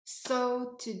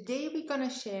So today we're gonna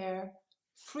share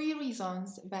 3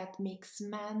 reasons that makes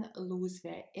men lose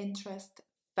their interest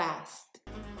fast.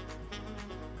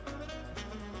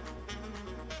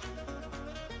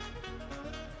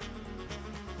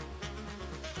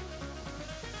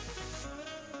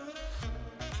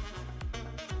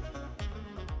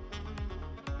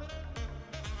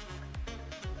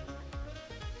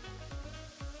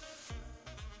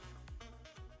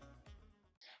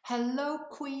 Hello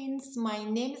queens, my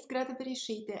name is Greta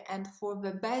Bereisaite, and for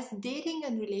the best dating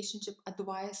and relationship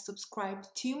advice, subscribe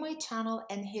to my channel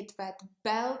and hit that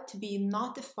bell to be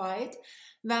notified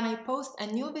when I post a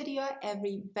new video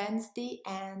every Wednesday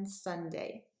and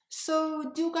Sunday.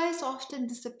 So, do guys often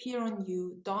disappear on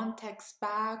you, don't text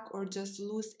back, or just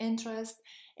lose interest,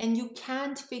 and you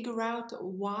can't figure out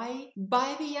why?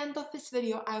 By the end of this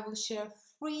video, I will share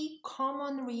 3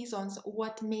 common reasons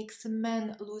what makes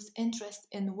men lose interest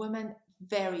in women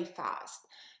very fast,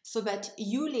 so that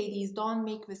you ladies don't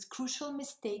make these crucial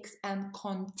mistakes and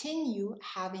continue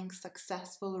having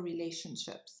successful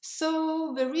relationships.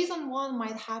 So the reason 1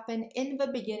 might happen in the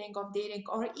beginning of dating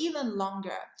or even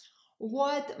longer.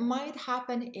 What might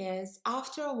happen is,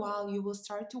 after a while, you will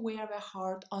start to wear the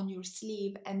heart on your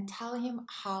sleeve and tell him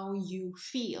how you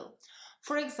feel.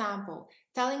 For example,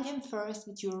 telling him first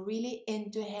that you're really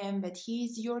into him, that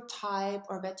he's your type,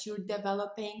 or that you're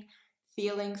developing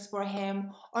feelings for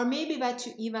him, or maybe that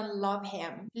you even love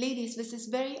him. Ladies, this is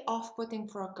very off-putting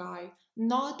for a guy.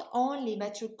 Not only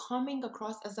that you're coming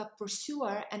across as a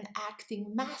pursuer and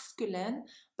acting masculine,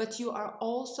 but you are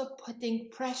also putting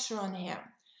pressure on him.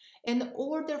 In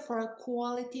order for a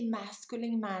quality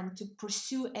masculine man to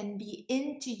pursue and be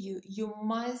into you, you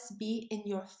must be in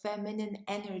your feminine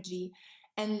energy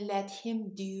and let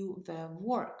him do the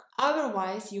work.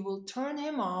 Otherwise, you will turn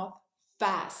him off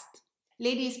fast.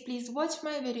 Ladies, please watch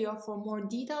my video for more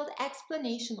detailed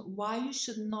explanation why you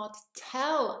should not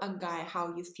tell a guy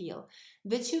how you feel,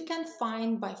 which you can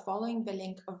find by following the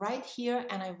link right here,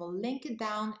 and I will link it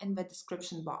down in the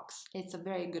description box. It's a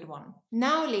very good one.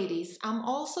 Now, ladies, I'm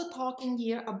also talking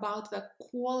here about the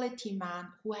quality man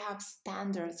who have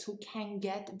standards, who can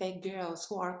get the girls,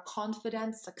 who are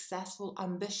confident, successful,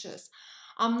 ambitious.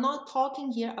 I'm not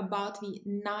talking here about the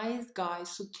nice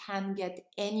guys who can get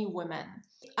any women.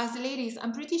 As ladies,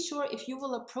 I'm pretty sure if you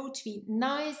will approach the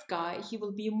nice guy, he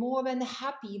will be more than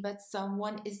happy that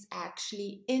someone is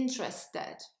actually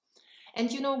interested.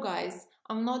 And you know, guys,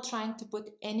 I'm not trying to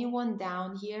put anyone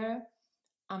down here.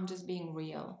 I'm just being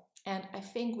real. And I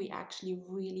think we actually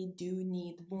really do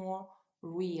need more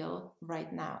real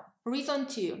right now. Reason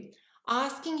 2,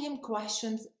 asking him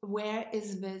questions. Where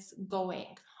is this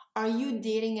going? Are you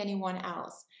dating anyone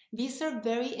else? These are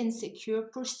very insecure,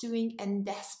 pursuing, and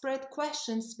desperate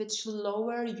questions which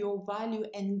lower your value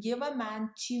and give a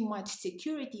man too much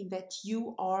security that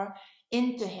you are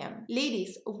into him.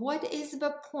 Ladies, what is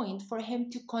the point for him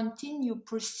to continue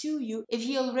pursue you if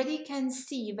he already can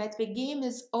see that the game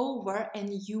is over and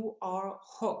you are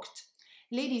hooked?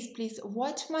 Ladies, please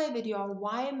watch my video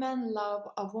Why Men Love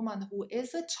a Woman Who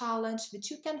Is a Challenge, which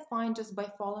you can find just by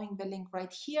following the link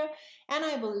right here, and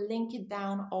I will link it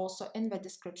down also in the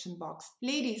description box.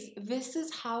 Ladies, this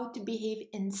is how to behave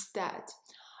instead.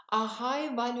 A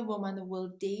high-value woman will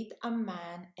date a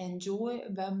man, enjoy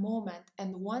the moment,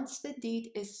 and once the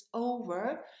date is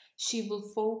over, she will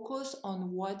focus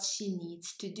on what she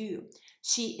needs to do.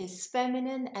 She is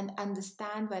feminine and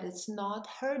understands that it's not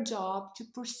her job to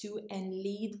pursue and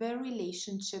lead the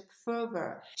relationship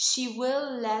further. She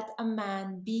will let a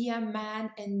man be a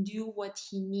man and do what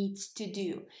he needs to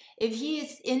do. If he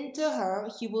is into her,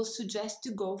 he will suggest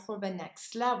to go for the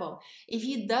next level. If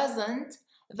he doesn't,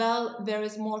 well, there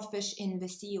is more fish in the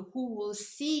sea who will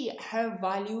see her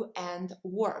value and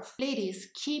worth. Ladies,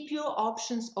 keep your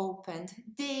options open,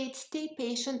 date, stay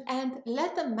patient, and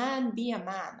let a man be a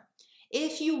man.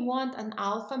 If you want an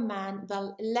alpha man,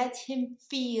 well, let him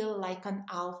feel like an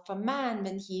alpha man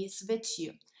when he is with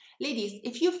you. Ladies,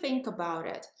 if you think about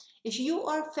it, if you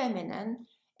are feminine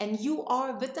and you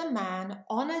are with a man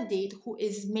on a date who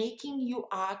is making you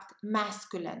act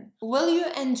masculine, will you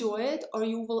enjoy it or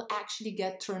you will actually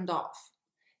get turned off?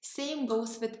 Same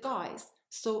goes with guys.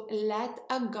 So let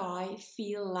a guy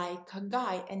feel like a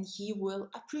guy and he will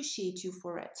appreciate you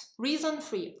for it. Reason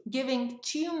 3, giving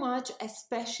too much,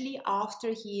 especially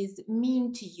after he is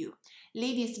mean to you.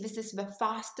 Ladies, this is the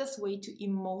fastest way to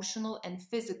emotional and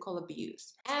physical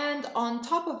abuse. And on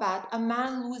top of that, a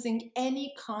man losing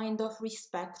any kind of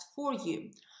respect for you.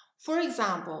 For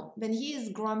example, when he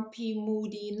is grumpy,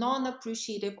 moody,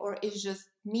 non-appreciative, or is just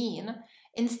mean,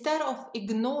 Instead of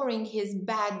ignoring his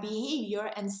bad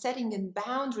behavior and setting in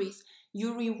boundaries,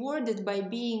 you reward it by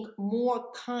being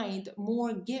more kind,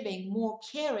 more giving, more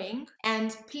caring,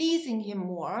 and pleasing him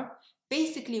more.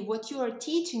 Basically, what you are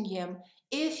teaching him: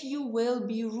 if you will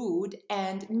be rude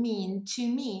and mean to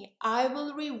me, I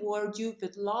will reward you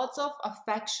with lots of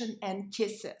affection and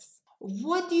kisses.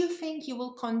 What do you think he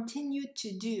will continue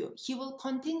to do? He will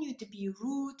continue to be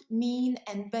rude, mean,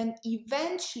 and then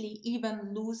eventually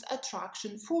even lose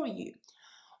attraction for you.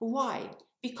 Why?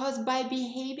 Because by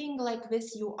behaving like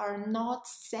this, you are not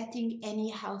setting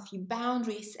any healthy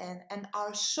boundaries and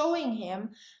are showing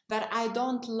him that I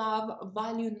don't love,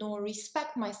 value, nor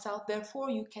respect myself, therefore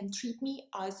you can treat me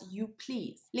as you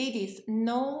please. Ladies,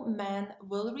 no man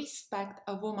will respect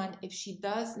a woman if she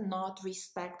does not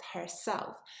respect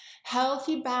herself.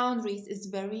 Healthy boundaries is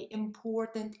very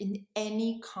important in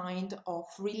any kind of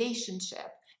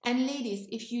relationship. And ladies,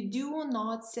 if you do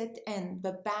not set in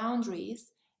the boundaries,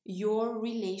 your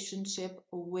relationship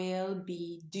will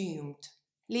be doomed.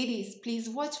 Ladies, please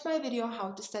watch my video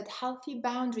how to set healthy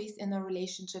boundaries in a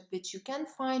relationship, which you can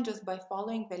find just by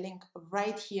following the link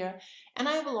right here, and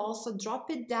I will also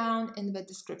drop it down in the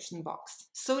description box.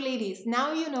 So ladies,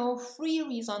 now you know 3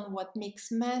 reasons what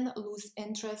makes men lose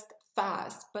interest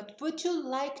fast. But would you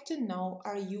like to know,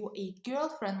 are you a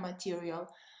girlfriend material,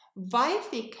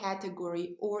 wifey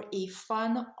category, or a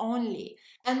fun only?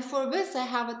 And for this, I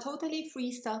have a totally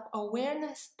free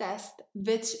self-awareness test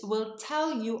which will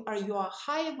tell you, are you a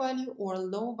high value or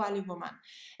low value woman?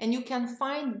 And you can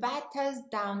find that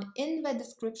test down in the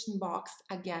description box,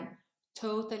 again,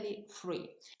 totally free.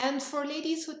 And for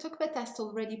ladies who took the test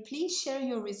already, please share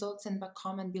your results in the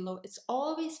comment below. It's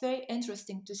always very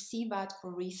interesting to see that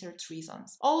for research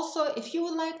reasons. Also, if you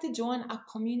would like to join a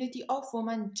community of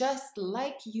women just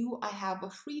like you, I have a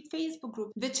free Facebook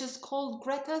group which is called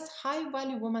Greta's High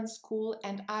Value Woman School,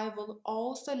 and I will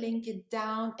also link it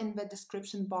down in the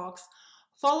description box.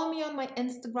 Follow me on my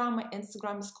Instagram. My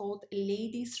Instagram is called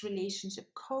Ladies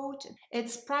Relationship Coach.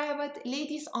 It's private,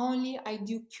 ladies only. I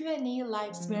do Q&A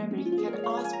lives where you can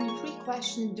ask me free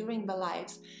questions during the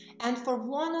lives. And for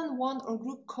one-on-one or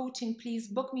group coaching, please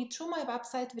book me through my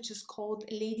website, which is called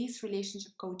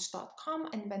ladiesrelationshipcoach.com,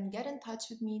 and then get in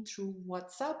touch with me through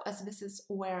WhatsApp, as this is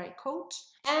where I coach.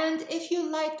 And if you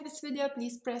liked this video,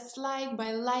 please press like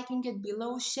by liking it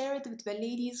below, share it with the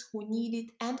ladies who need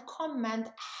it, and comment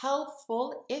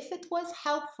helpful if it was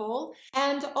helpful.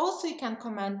 And also you can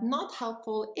comment not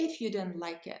helpful if you didn't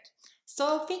like it.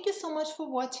 So thank you so much for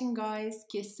watching, guys.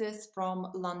 Kisses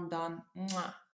from London. Mwah.